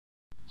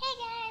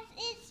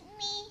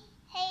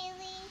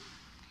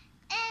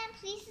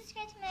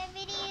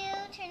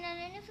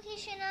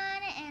notification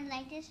on and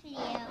like this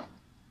video.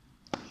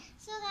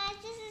 So guys,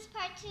 this is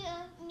part 2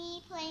 of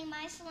me playing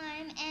my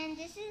slime, and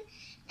this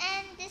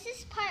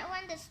is part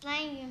 1, the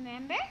slime,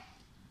 remember?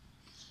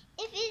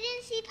 If you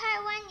didn't see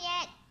part 1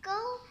 yet,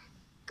 go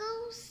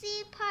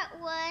see part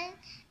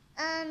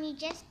 1. You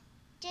just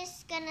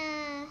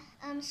gonna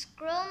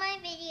scroll my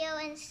video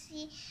and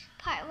see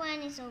part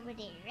 1 is over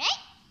there, right?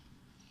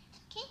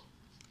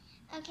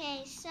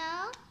 Okay, so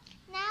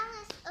now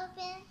let's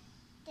open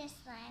this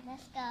slime.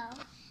 Let's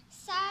go.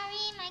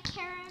 Sorry, my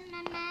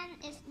cameraman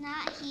is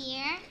not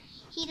here.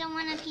 He don't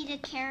want to be the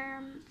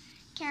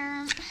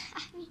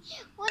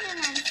what am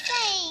I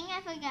saying?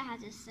 I forgot how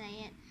to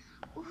say it.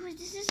 Ooh,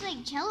 this is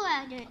like Jello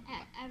out there,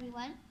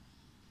 everyone.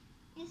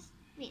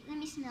 Wait, let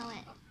me smell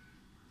it.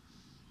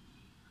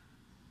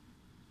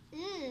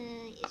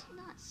 Ew, it's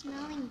not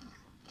smelling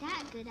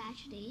that good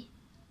actually.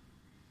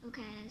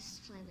 Okay, let's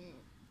flip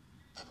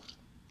it.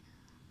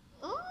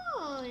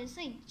 Oh, it's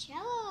like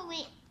Jello.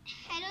 Wait,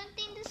 I don't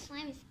think the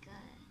slime is good.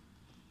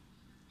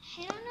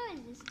 I don't know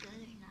if it's good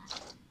or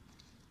not.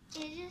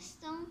 It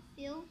just don't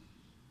feel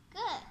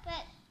good.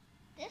 But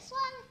this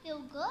one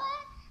feel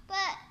good,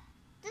 but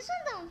this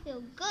one don't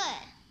feel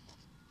good.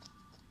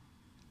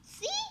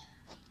 See?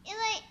 It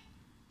like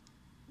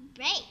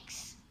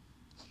breaks.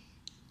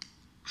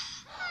 I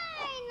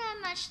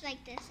not much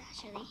like this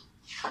actually.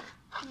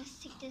 Let's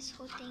take this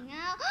whole thing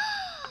out.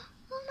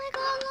 Oh my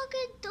god, look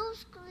at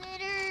those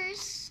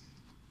glitters.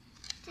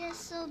 They're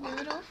so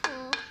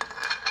beautiful.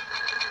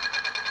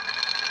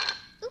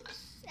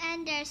 Oops,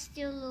 and there's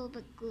still a little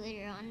bit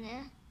glitter on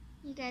there.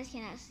 You guys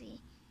cannot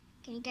see.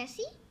 Can you guys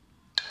see?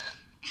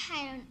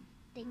 I don't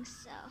think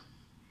so.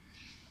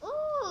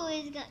 Ooh,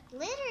 it's got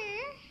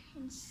glitter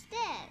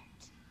instead.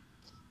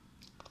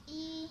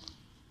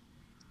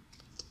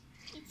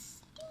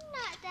 It's still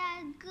not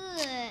that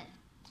good.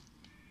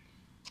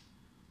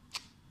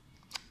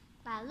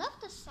 But I love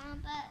the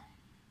sound, but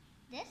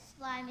this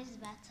slime is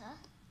better.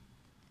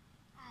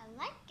 I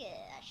like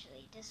it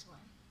actually, this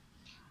one.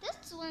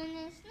 This one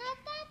is not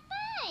that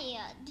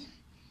bad.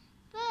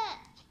 But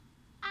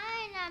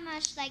I not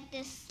much like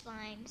this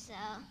slime, so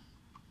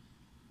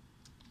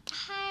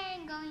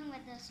I'm going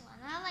with this one.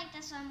 I like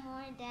this one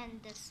more than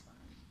this one.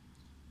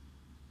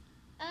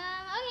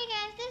 Okay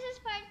guys, this is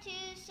part 2,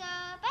 so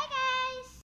bye guys!